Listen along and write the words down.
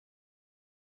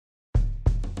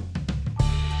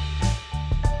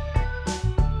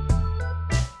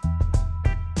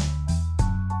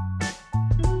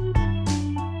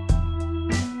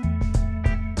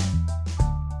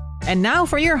And now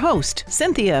for your host,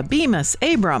 Cynthia Bemis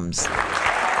Abrams.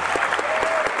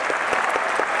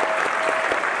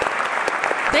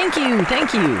 Thank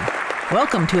you.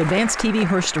 Welcome to Advanced TV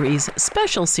Herstory's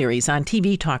special series on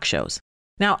TV talk shows.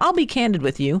 Now, I'll be candid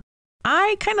with you.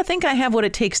 I kind of think I have what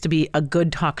it takes to be a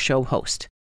good talk show host,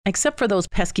 except for those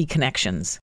pesky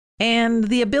connections and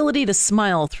the ability to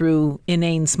smile through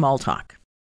inane small talk.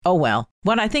 Oh well,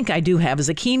 what I think I do have is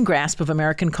a keen grasp of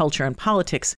American culture and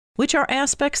politics, which are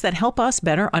aspects that help us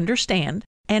better understand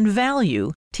and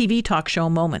value TV talk show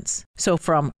moments. So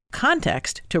from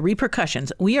context to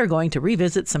repercussions, we are going to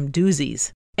revisit some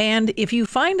doozies. And if you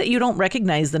find that you don't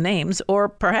recognize the names, or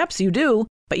perhaps you do,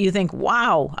 but you think,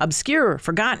 wow, obscure,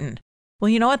 forgotten, well,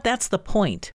 you know what? That's the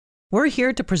point. We're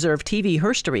here to preserve TV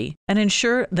herstory and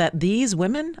ensure that these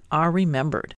women are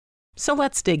remembered. So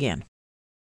let's dig in.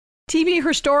 TV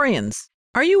Herstoryans,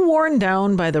 are you worn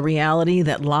down by the reality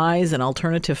that lies and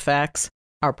alternative facts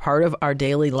are part of our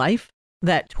daily life?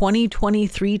 That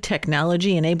 2023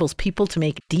 technology enables people to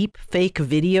make deep fake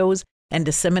videos and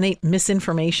disseminate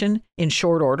misinformation in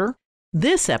short order?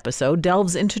 This episode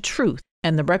delves into truth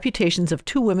and the reputations of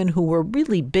two women who were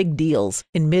really big deals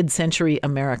in mid-century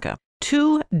America.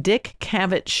 Two Dick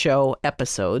Cavett Show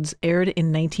episodes aired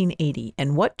in 1980,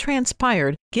 and what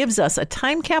transpired gives us a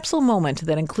time capsule moment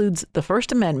that includes the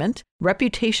First Amendment,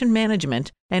 reputation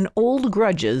management, and old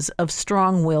grudges of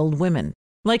strong-willed women.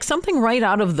 Like something right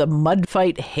out of the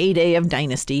mud-fight heyday of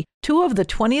Dynasty, two of the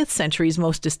 20th century's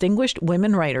most distinguished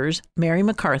women writers, Mary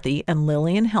McCarthy and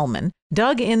Lillian Hellman,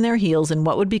 dug in their heels in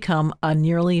what would become a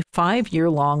nearly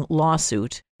 5-year-long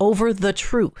lawsuit over the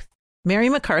truth. Mary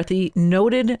McCarthy,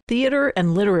 noted theater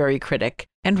and literary critic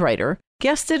and writer,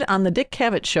 guested on the Dick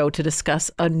Cavett Show to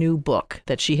discuss a new book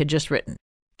that she had just written.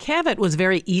 Cavett was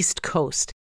very East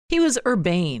Coast. He was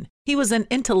urbane. He was an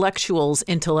intellectual's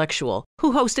intellectual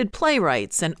who hosted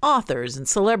playwrights and authors and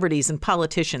celebrities and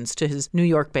politicians to his New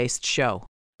York-based show.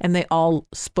 And they all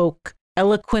spoke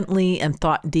eloquently and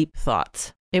thought deep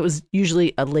thoughts. It was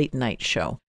usually a late-night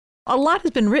show. A lot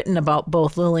has been written about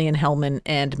both Lillian Hellman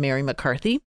and Mary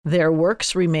McCarthy. Their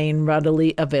works remain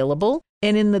readily available.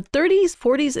 And in the 30s,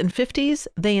 40s, and 50s,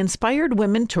 they inspired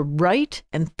women to write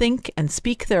and think and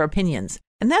speak their opinions.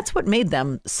 And that's what made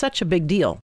them such a big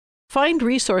deal. Find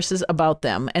resources about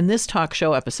them and this talk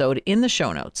show episode in the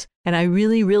show notes. And I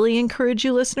really, really encourage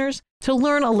you listeners to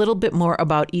learn a little bit more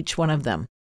about each one of them.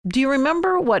 Do you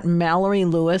remember what Mallory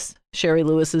Lewis, Sherry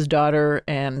Lewis's daughter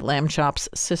and Lamb Chop's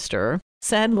sister,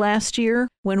 said last year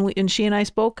when she and I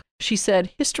spoke? She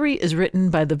said, "History is written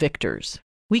by the victors.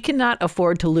 We cannot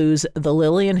afford to lose the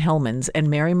Lillian Hellmans and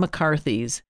Mary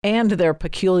McCarthys and their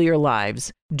peculiar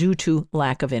lives due to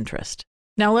lack of interest."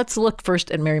 Now let's look first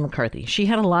at Mary McCarthy. She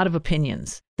had a lot of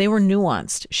opinions. They were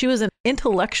nuanced. She was an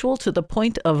intellectual to the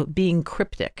point of being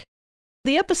cryptic.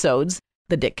 The episodes,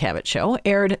 The Dick Cavett Show,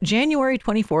 aired January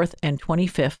 24th and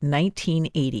 25th,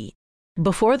 1980.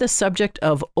 Before the subject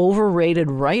of overrated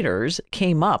writers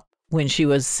came up when she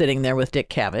was sitting there with Dick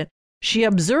Cavett, she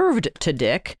observed to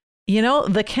Dick, "You know,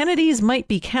 the Kennedys might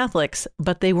be Catholics,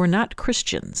 but they were not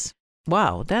Christians."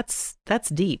 Wow, that's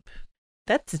deep.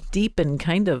 That's deep and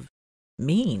kind of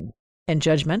mean and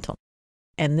judgmental.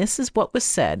 And this is what was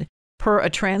said per a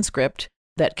transcript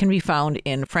that can be found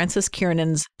in Frances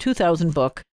Kiernan's 2000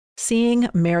 book, Seeing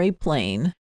Mary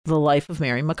Plain, The Life of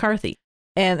Mary McCarthy.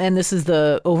 And this is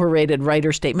the overrated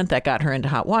writer statement that got her into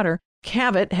hot water.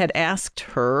 Cavett had asked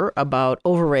her about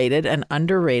overrated and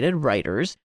underrated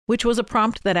writers, which was a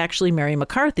prompt that actually Mary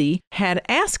McCarthy had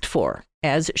asked for,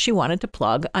 as she wanted to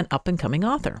plug an up-and-coming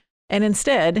author. And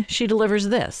instead, she delivers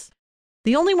this.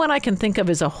 "The only one I can think of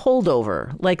is a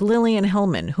holdover, like Lillian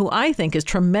Hellman, who I think is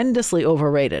tremendously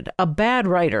overrated, a bad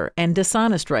writer and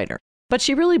dishonest writer. But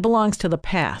she really belongs to the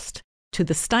past, to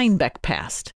the Steinbeck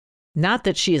past. Not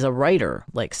that she is a writer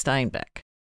like Steinbeck."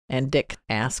 And Dick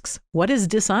asks, "What is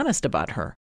dishonest about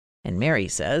her?" And Mary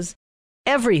says,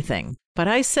 "Everything. But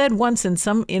I said once in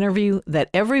some interview that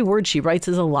every word she writes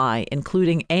is a lie,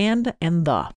 including and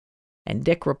the." And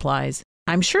Dick replies,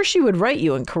 "I'm sure she would write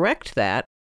you and correct that,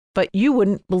 but you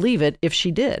wouldn't believe it if she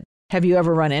did. Have you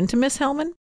ever run into Miss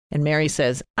Hellman?" And Mary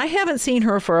says, "I haven't seen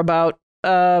her for about,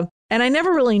 and I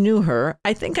never really knew her.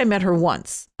 I think I met her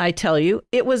once. I tell you,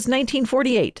 it was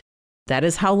 1948. That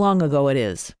is how long ago it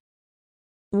is."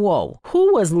 Whoa,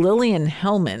 who was Lillian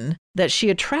Hellman that she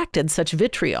attracted such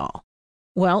vitriol?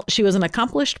 Well, she was an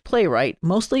accomplished playwright,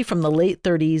 mostly from the late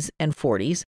 30s and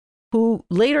 40s, who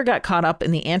later got caught up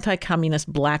in the anti-communist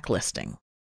blacklisting.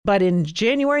 But in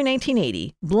January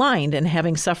 1980, blind and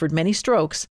having suffered many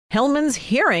strokes, Hellman's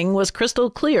hearing was crystal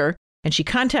clear, and she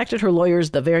contacted her lawyers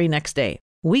the very next day.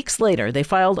 Weeks later, they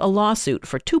filed a lawsuit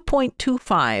for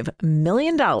 $2.25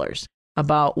 million,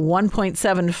 about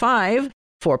 $1.75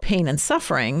 for pain and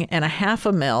suffering, and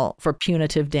 $500,000 for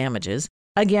punitive damages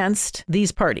against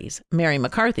these parties: Mary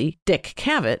McCarthy, Dick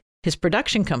Cavett, his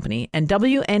production company, and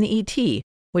WNET,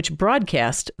 which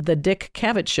broadcast the Dick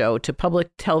Cavett Show to public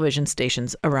television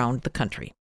stations around the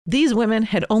country. These women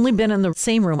had only been in the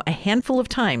same room a handful of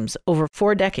times over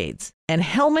 4 decades, and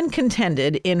Hellman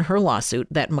contended in her lawsuit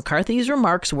that McCarthy's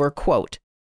remarks were, quote,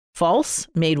 false,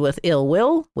 made with ill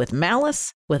will, with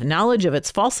malice, with knowledge of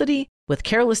its falsity, with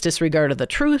careless disregard of the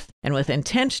truth, and with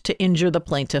intent to injure the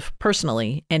plaintiff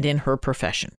personally and in her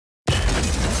profession.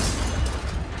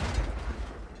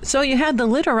 So you had the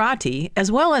literati,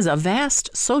 as well as a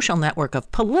vast social network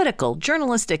of political,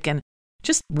 journalistic, and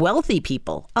just wealthy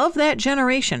people of that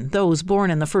generation, those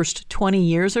born in the first 20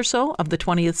 years or so of the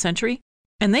 20th century,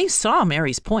 and they saw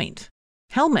Mary's point.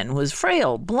 Hellman was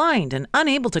frail, blind, and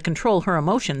unable to control her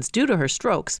emotions due to her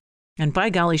strokes, and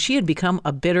by golly, she had become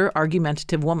a bitter,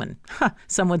 argumentative woman.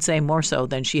 Some would say more so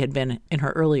than she had been in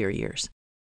her earlier years.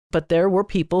 But there were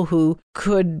people who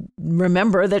could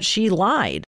remember that she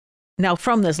lied. Now,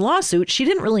 from this lawsuit, she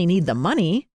didn't really need the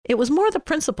money. It was more the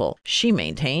principle, she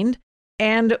maintained.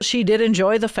 And she did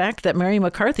enjoy the fact that Mary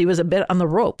McCarthy was a bit on the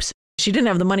ropes. She didn't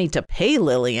have the money to pay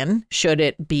Lillian, should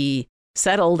it be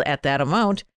settled at that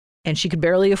amount, and she could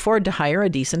barely afford to hire a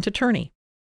decent attorney.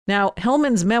 Now,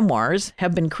 Hellman's memoirs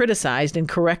have been criticized and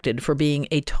corrected for being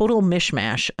a total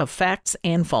mishmash of facts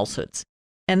and falsehoods.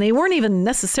 And they weren't even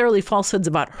necessarily falsehoods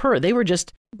about her. They were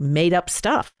just made up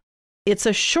stuff. It's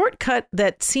a shortcut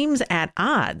that seems at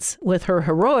odds with her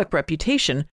heroic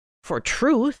reputation for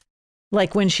truth,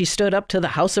 like when she stood up to the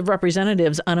House of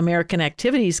Representatives Un-American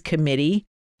Activities Committee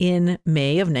in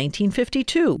May of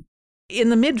 1952. In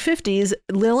the mid-50s,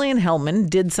 Lillian Hellman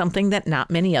did something that not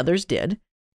many others did.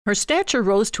 Her stature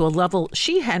rose to a level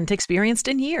she hadn't experienced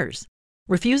in years,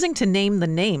 refusing to name the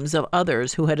names of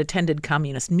others who had attended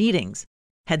communist meetings,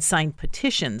 had signed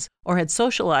petitions, or had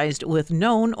socialized with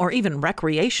known or even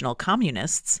recreational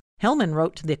communists. Hellman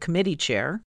wrote to the committee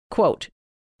chair, quote,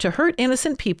 "To hurt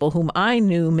innocent people whom I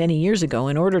knew many years ago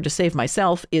in order to save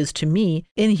myself is to me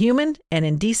inhuman and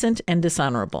indecent and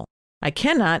dishonorable. I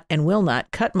cannot and will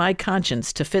not cut my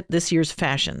conscience to fit this year's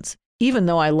fashions, even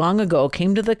though I long ago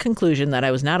came to the conclusion that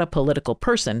I was not a political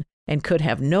person and could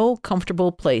have no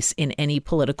comfortable place in any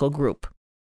political group."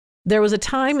 There was a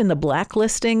time in the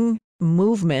blacklisting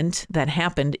movement that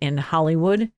happened in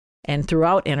Hollywood and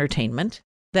throughout entertainment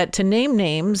that to name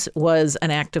names was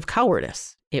an act of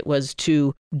cowardice. It was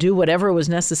to do whatever was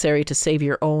necessary to save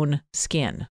your own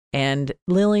skin. And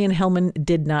Lillian Hellman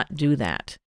did not do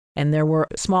that. And there were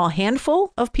a small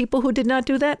handful of people who did not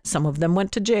do that. Some of them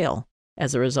went to jail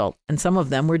as a result, and some of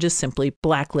them were just simply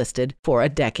blacklisted for a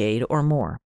decade or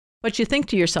more. But you think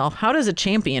to yourself, how does a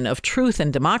champion of truth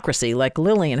and democracy like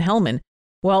Lillian Hellman,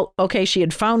 well, okay, she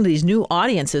had found these new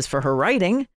audiences for her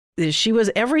writing. She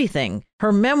was everything.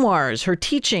 Her memoirs, her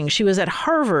teaching, she was at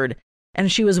Harvard,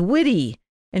 and she was witty,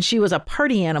 and she was a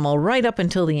party animal right up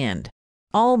until the end.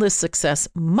 All this success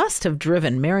must have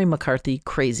driven Mary McCarthy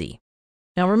crazy.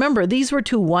 Now remember, these were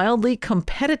two wildly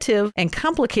competitive and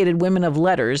complicated women of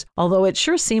letters, although it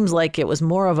sure seems like it was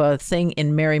more of a thing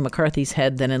in Mary McCarthy's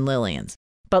head than in Lillian's.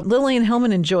 But Lillian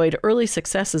Hellman enjoyed early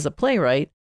success as a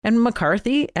playwright, and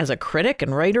McCarthy as a critic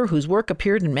and writer whose work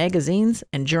appeared in magazines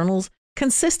and journals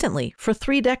consistently for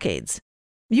 3 decades.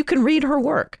 You can read her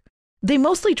work. They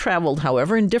mostly traveled,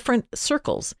 however, in different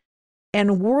circles,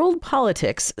 and world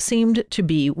politics seemed to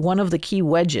be one of the key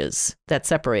wedges that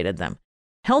separated them.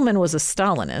 Hellman was a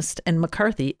Stalinist and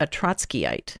McCarthy a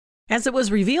Trotskyite. As it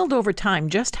was revealed over time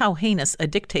just how heinous a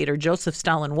dictator Joseph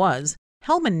Stalin was,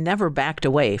 Hellman never backed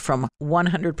away from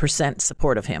 100%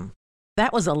 support of him.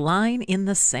 That was a line in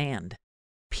the sand.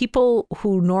 People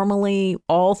who normally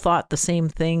all thought the same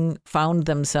thing found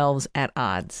themselves at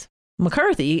odds.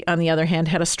 McCarthy, on the other hand,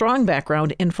 had a strong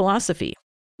background in philosophy,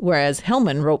 whereas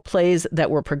Hellman wrote plays that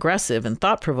were progressive and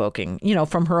thought-provoking,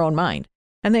 from her own mind.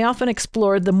 And they often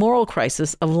explored the moral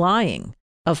crisis of lying,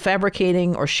 of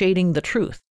fabricating or shading the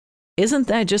truth. Isn't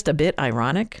that just a bit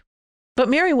ironic? But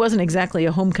Mary wasn't exactly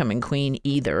a homecoming queen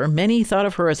either. Many thought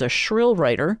of her as a shrill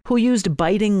writer who used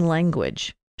biting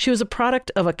language. She was a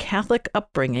product of a Catholic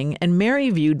upbringing, and Mary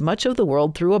viewed much of the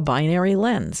world through a binary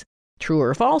lens. True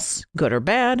or false, good or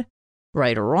bad,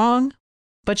 right or wrong.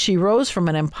 But she rose from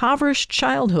an impoverished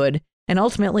childhood and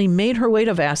ultimately made her way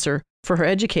to Vassar for her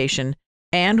education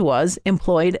and was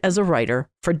employed as a writer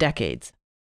for decades.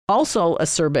 Also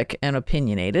acerbic and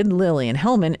opinionated, Lillian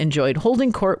Hellman enjoyed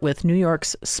holding court with New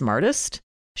York's smartest,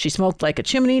 She smoked like a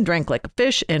chimney, drank like a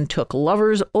fish, and took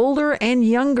lovers older and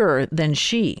younger than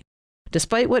she,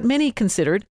 despite what many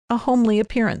considered a homely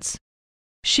appearance.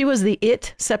 She was the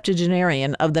it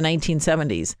septuagenarian of the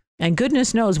 1970s, and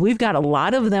goodness knows we've got a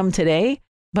lot of them today,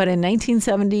 but in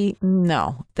 1970,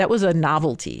 no, that was a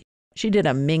novelty. She did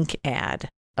a mink ad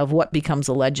of what becomes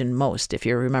a legend most, if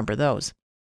you remember those.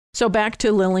 So back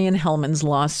to Lillian Hellman's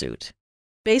lawsuit.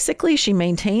 Basically, she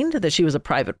maintained that she was a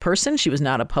private person. She was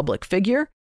not a public figure.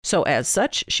 So as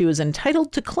such, she was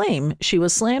entitled to claim she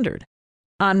was slandered.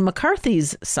 On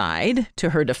McCarthy's side,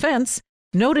 to her defense,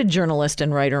 noted journalist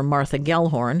and writer Martha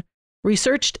Gellhorn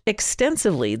researched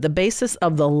extensively the basis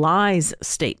of the lies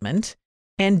statement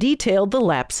and detailed the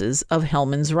lapses of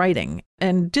Hellman's writing,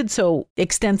 and did so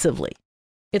extensively.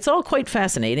 It's all quite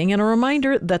fascinating and a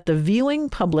reminder that the viewing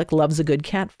public loves a good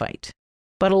catfight.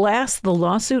 But alas, the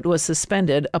lawsuit was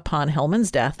suspended upon Hellman's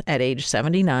death at age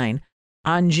 79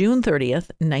 on June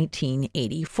 30th,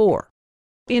 1984.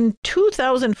 In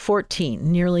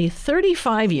 2014, nearly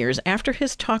 35 years after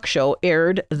his talk show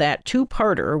aired that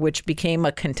two-parter, which became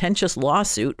a contentious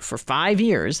lawsuit for 5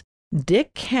 years,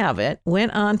 Dick Cavett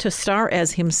went on to star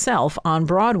as himself on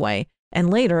Broadway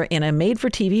and later in a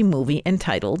made-for-TV movie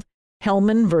entitled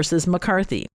Hellman versus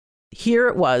McCarthy. Here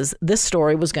it was, this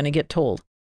story was going to get told,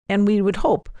 and we would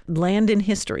hope land in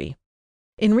history.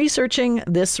 In researching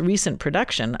this recent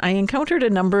production, I encountered a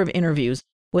number of interviews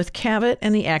with Cavett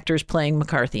and the actors playing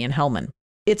McCarthy and Hellman.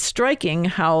 It's striking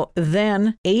how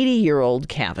then 80-year-old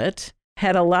Cavett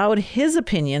had allowed his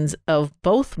opinions of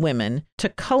both women to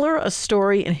color a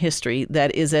story in history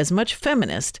that is as much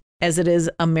feminist as it is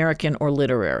American or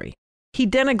literary. He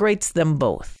denigrates them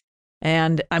both.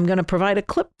 And I'm going to provide a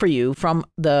clip for you from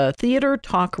the Theater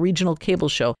Talk regional cable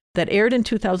show that aired in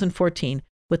 2014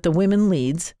 with the women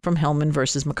leads from Hellman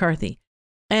versus McCarthy.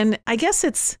 And I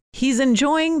guess he's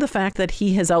enjoying the fact that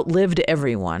he has outlived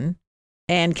everyone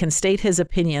and can state his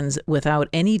opinions without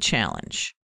any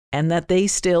challenge, and that they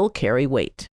still carry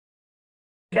weight.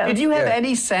 Did you have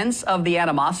any sense of the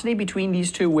animosity between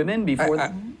these two women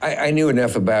before? I knew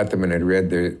enough about them and had read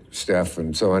their stuff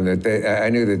and so on that I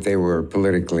knew that they were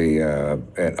politically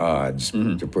at odds,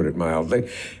 to put it mildly.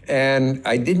 And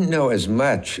I didn't know as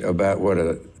much about what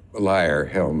a liar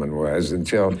Hellman was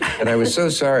and I was so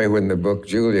sorry when the book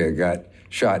Julia got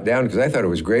shot down because I thought it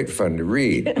was great fun to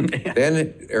read.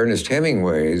 Then Ernest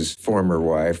Hemingway's former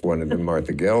wife, one of them,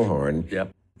 Martha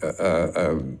Gellhorn,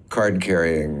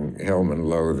 card-carrying Hellman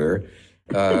loather,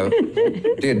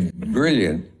 did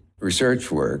brilliant research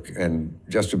work and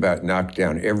just about knocked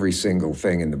down every single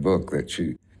thing in the book that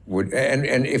she would.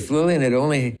 And if Lillian had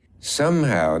only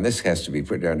somehow, and this has to be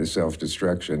put down to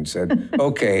self-destruction, said,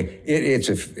 okay, it's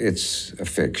a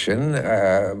fiction.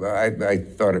 I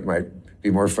thought it might be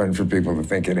more fun for people to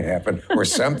think it happened or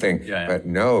something. But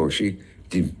no, she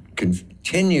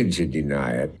continued to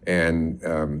deny it.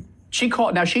 And she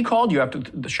called you after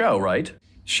the show, right?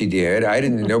 She did.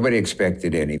 Nobody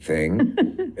expected anything.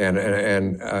 And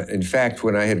in fact,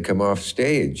 when I had come off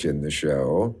stage in the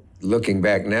show, looking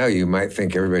back now, you might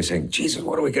think everybody's saying, Jesus,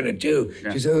 what are we going to do?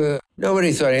 She said,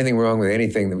 nobody thought anything wrong with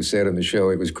anything that was said on the show.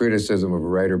 It was criticism of a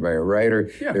writer by a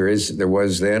writer. There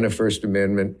was then a First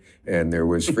Amendment, and there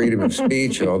was freedom of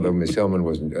speech, although Ms. Hellman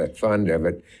wasn't that fond of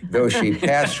it, though she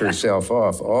passed herself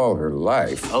off all her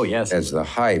life as the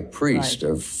high priest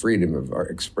of freedom of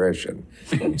expression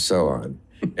and so on.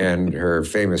 And her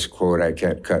famous quote, I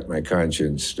can't cut my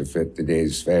conscience to fit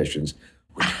today's fashions,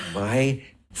 which my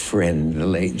friend, the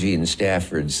late Jean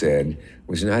Stafford, said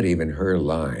was not even her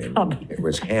line. It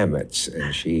was Hammett's,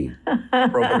 and she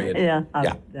appropriated.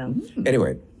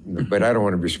 Anyway, but I don't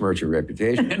want to besmirch her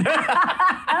reputation.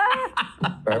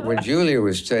 But when Julia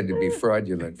was said to be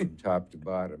fraudulent from top to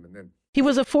bottom, and then... He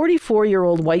was a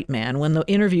 44-year-old white man when the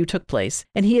interview took place,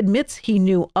 and he admits he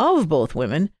knew of both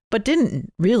women, but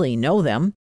didn't really know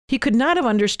them. He could not have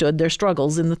understood their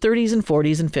struggles in the 30s and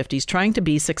 40s and 50s trying to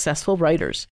be successful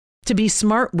writers, to be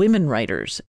smart women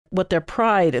writers, what their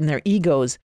pride and their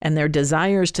egos and their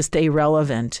desires to stay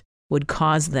relevant would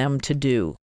cause them to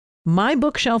do. My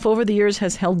bookshelf over the years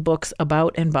has held books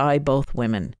about and by both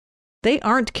women. They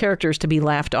aren't characters to be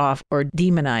laughed off or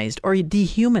demonized or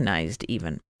dehumanized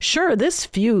even. Sure, this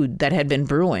feud that had been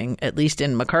brewing, at least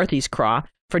in McCarthy's craw,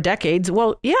 for decades,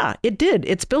 well, yeah, it did.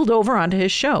 It spilled over onto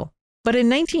his show. But in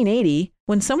 1980,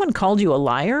 when someone called you a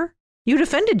liar, you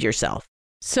defended yourself.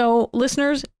 So,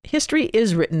 listeners, history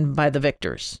is written by the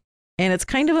victors. And it's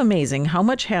kind of amazing how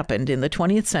much happened in the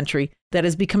 20th century that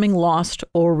is becoming lost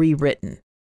or rewritten.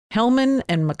 Hellman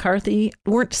and McCarthy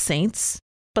weren't saints,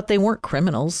 but they weren't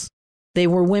criminals. They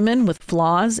were women with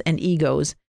flaws and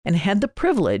egos and had the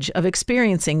privilege of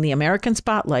experiencing the American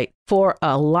spotlight for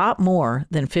a lot more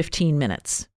than 15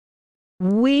 minutes.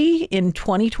 We in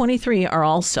 2023 are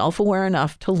all self-aware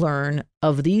enough to learn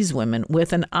of these women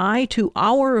with an eye to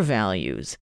our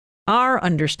values, our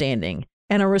understanding,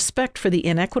 and a respect for the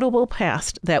inequitable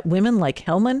past that women like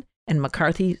Hellman and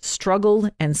McCarthy struggled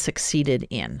and succeeded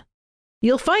in.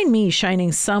 You'll find me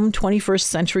shining some 21st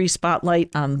century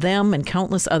spotlight on them and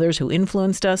countless others who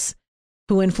influenced us,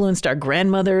 who influenced our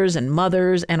grandmothers and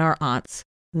mothers and our aunts.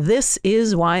 This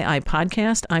is Why I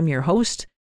Podcast. I'm your host,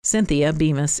 Cynthia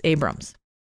Bemis Abrams.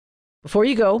 Before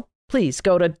you go, please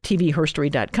go to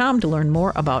tvherstory.com to learn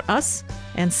more about us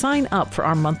and sign up for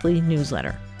our monthly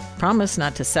newsletter. Promise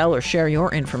not to sell or share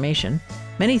your information.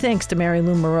 Many thanks to Mary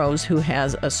Lou Morose, who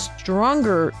has a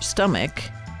stronger stomach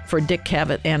for Dick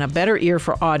Cavett and a better ear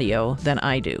for audio than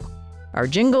I do. Our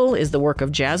jingle is the work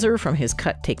of Jazzer from his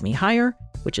cut Take Me Higher,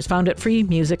 which is found at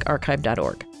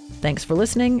freemusicarchive.org. Thanks for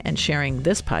listening and sharing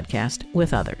this podcast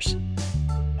with others.